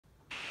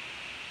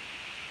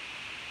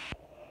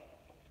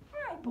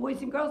right,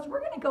 boys and girls, we're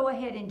going to go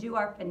ahead and do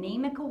our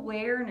phonemic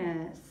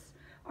awareness.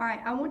 All right,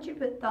 I want you to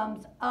put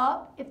thumbs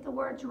up if the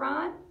words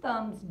rhyme,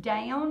 thumbs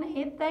down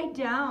if they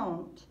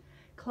don't.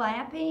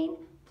 Clapping,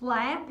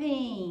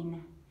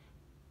 flapping.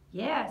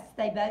 Yes,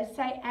 they both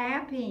say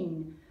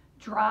apping.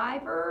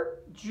 Driver,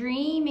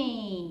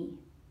 dreamy.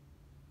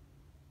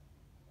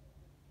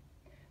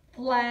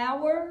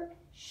 Flower,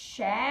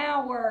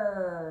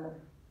 shower.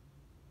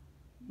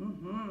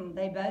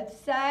 They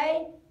both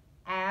say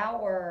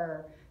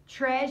hour.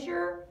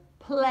 Treasure,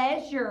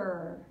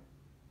 pleasure.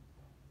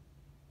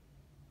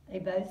 They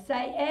both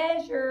say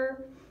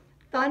azure.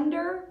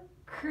 Thunder,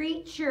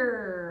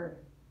 creature.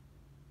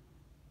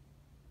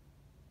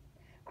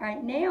 All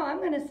right, now I'm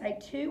going to say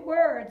two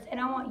words, and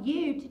I want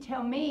you to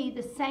tell me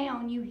the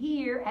sound you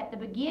hear at the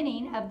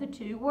beginning of the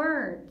two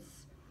words.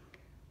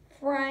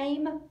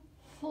 Frame,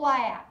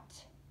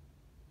 flat.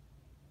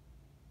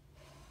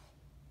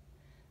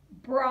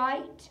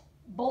 Bright,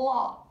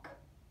 block.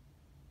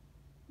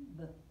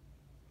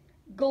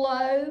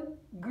 Glow,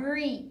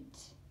 greet.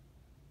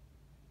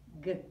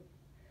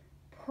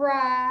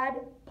 Pride,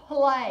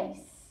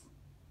 place.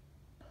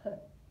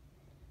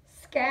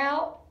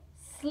 Scalp,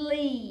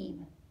 sleeve.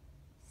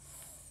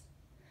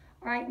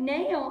 All right,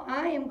 now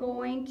I am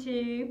going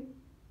to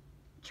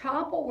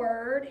chop a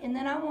word, and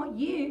then I want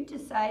you to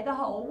say the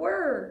whole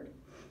word.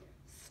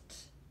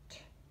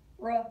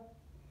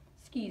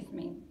 Excuse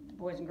me,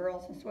 boys and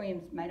girls, since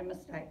Williams made a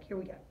mistake. Here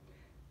we go.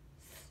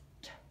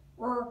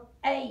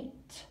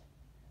 Straight,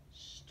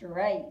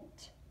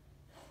 straight.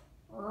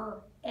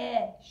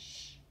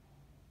 Fresh,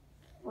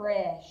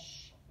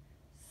 fresh.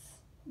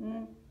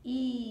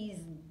 Sneezed,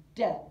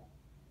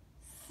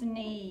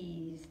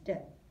 sneezed.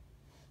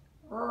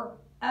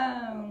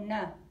 Own,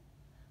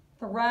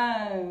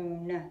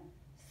 throne.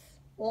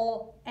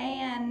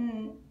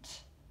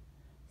 Slant,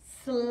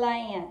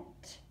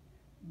 slant.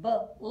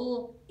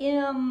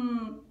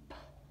 Blimp,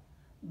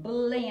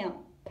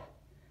 blimp.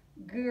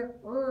 Grave,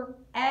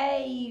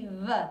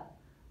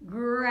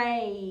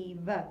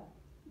 grave.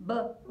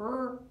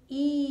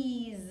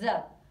 Breeze,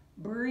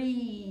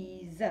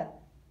 breeze.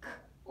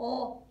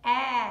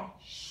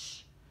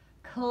 Clash,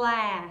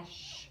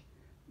 clash.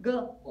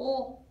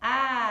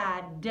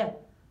 Glide,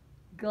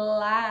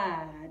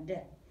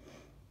 glide.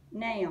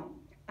 Now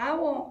I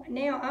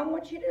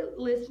want you to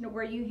listen to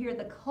where you hear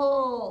the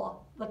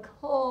cull, the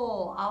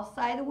cull. I'll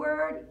say the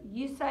word,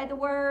 you say the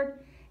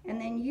word, and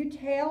then you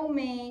tell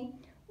me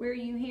where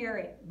you hear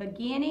it.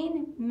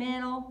 Beginning,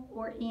 middle,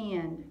 or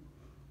end.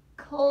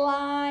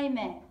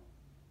 Climate,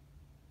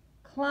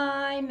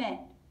 climate.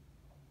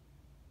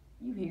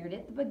 You hear it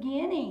at the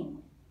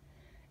beginning.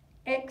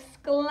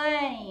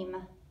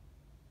 Exclaim,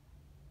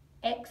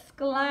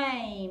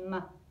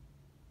 exclaim.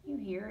 You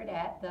hear it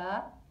at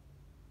the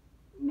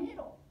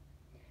middle.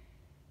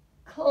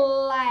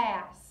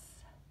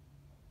 Class,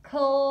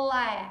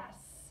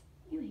 class.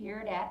 You hear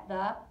it at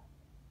the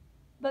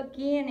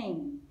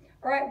beginning.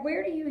 All right,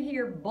 where do you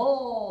hear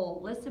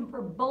bull? Listen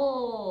for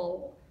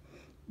bull.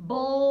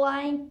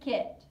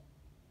 Blanket,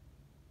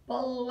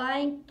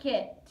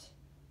 blanket.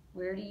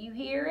 Where do you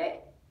hear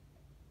it?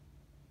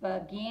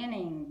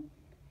 Beginning.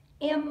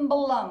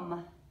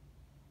 Emblem,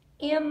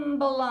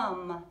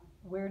 emblem.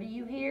 Where do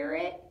you hear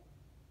it?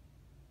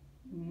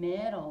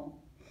 Middle.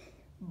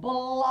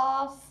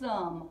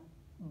 Blossom,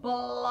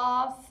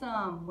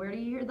 blossom. Where do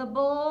you hear the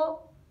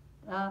bull?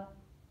 The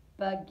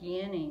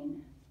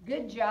beginning.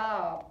 Good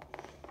job.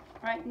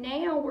 All right,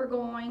 now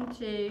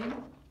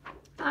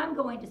I'm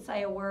going to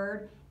say a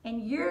word,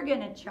 and you're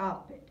going to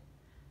chop it.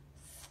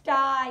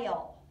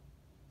 Style,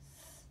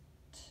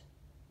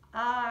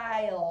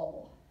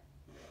 style.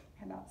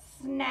 How about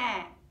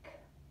snack?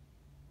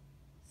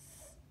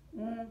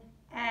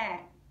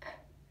 Snack.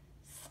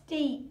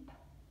 Steep.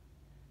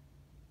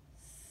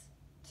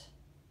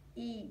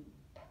 Steep.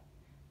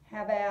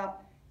 How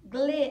about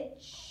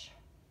glitch?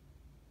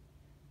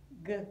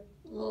 Glitch.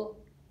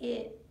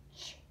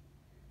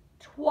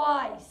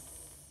 Twice.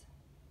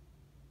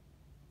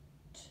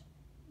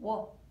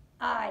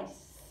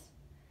 Ice.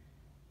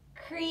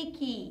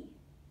 Creaky.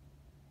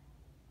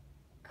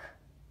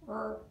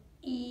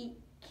 Creaky.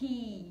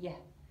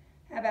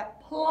 How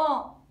about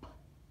plump?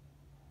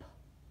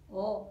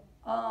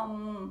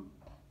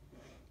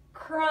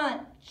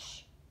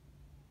 Crunch.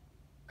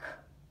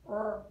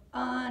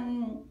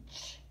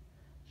 Crunch.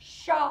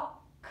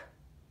 Shock.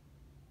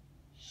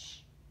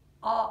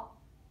 Shock.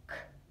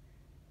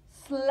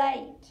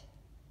 Slate.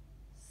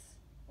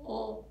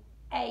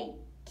 Slate.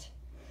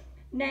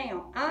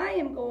 Now, I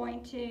am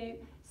going to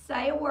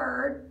say a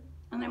word,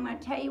 and I'm going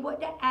to tell you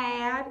what to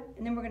add,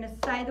 and then we're going to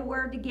say the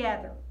word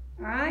together.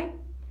 All right?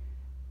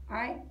 All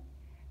right?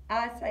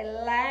 I say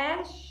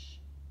lash,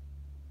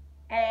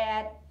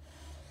 add,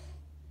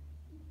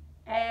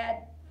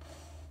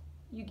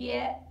 you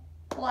get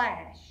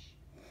flash.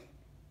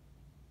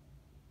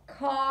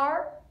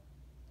 Car,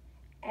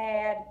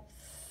 add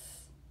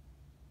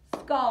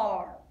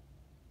scar.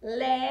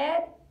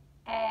 Lead,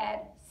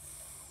 add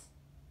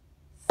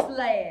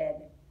sled.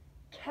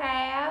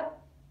 Cab,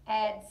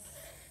 add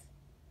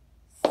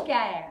scab.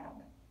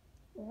 grab.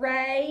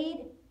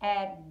 Raid,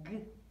 add g.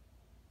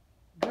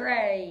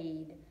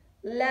 Grade.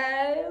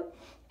 Low,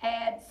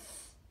 add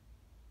s.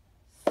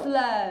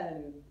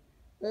 Slow.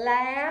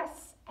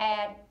 Lass,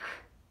 add k.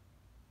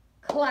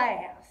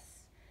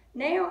 Class.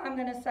 Now I'm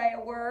going to say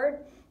a word,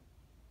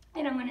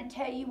 and I'm going to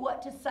tell you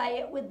what to say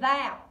it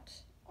without.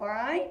 All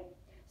right?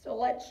 So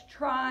let's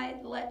try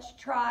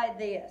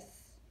this.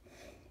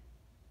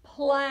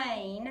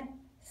 Plain,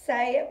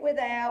 say it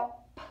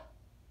without p.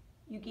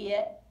 You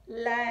get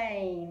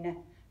lane.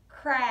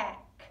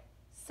 Crack,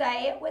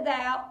 say it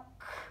without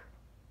k.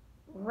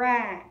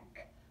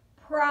 Rack.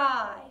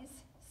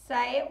 Prize,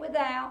 say it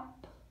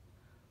without p.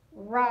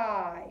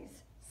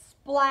 Rise.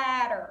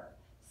 Splatter,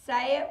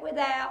 say it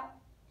without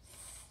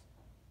s.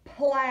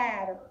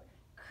 Platter.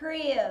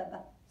 Crib,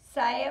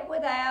 say it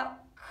without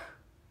k.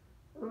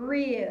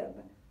 Rib.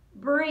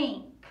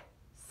 Brink,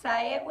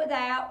 say it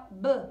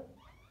without b.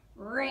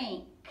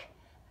 Rink.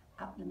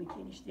 Oh, let me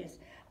finish this.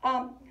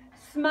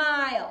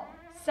 Smile,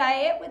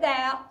 say it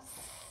without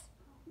s.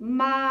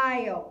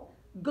 Mile.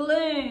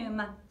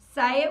 Gloom,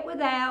 say it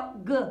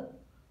without g.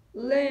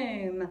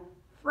 Loom.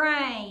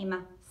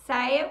 Frame,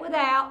 say it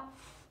without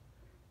f.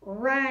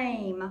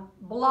 Rame.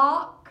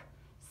 Block,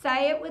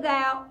 say it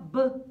without b.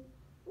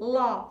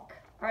 Lock.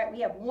 All right,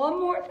 we have one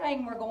more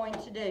thing we're going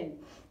to do.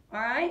 All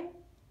right?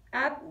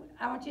 I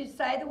want you to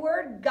say the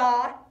word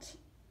got,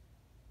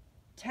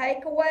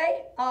 take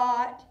away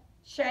ought,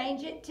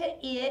 change it to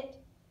it,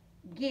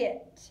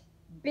 get.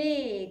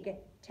 Big,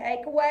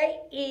 take away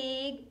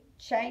eg,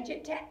 change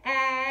it to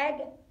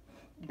ag.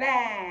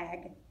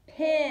 Bag.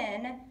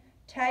 Pen,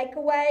 take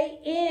away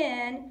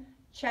in,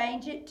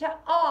 change it to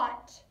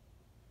ought.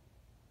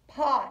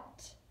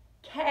 Pot.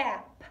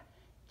 Cap,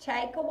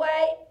 take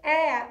away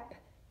app,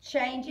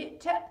 change it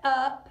to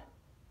up.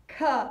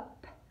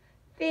 Cup.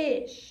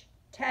 Fish,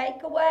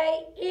 take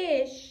away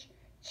ish,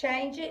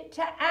 change it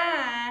to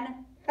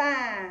ein,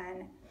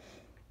 fine.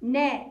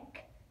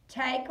 Neck,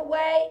 take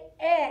away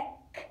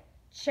ek,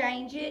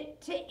 change it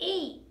to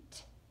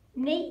eat,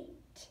 neat.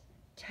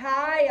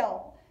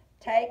 Tile,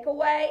 take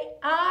away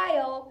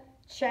aisle,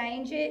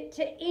 change it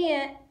to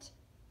int,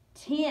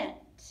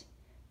 tent.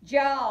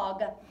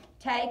 Jog,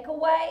 take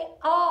away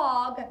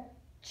og,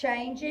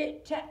 change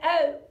it to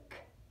oak,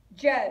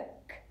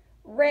 joke.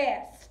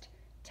 Rest,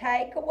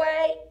 take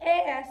away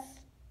s,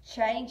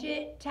 change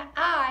it to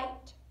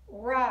ite,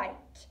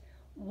 right.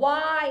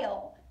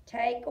 While,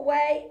 take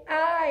away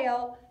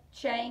aisle,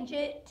 change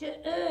it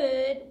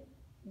to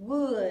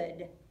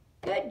wood.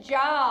 Good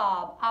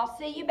job. I'll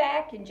see you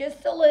back in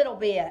just a little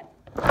bit.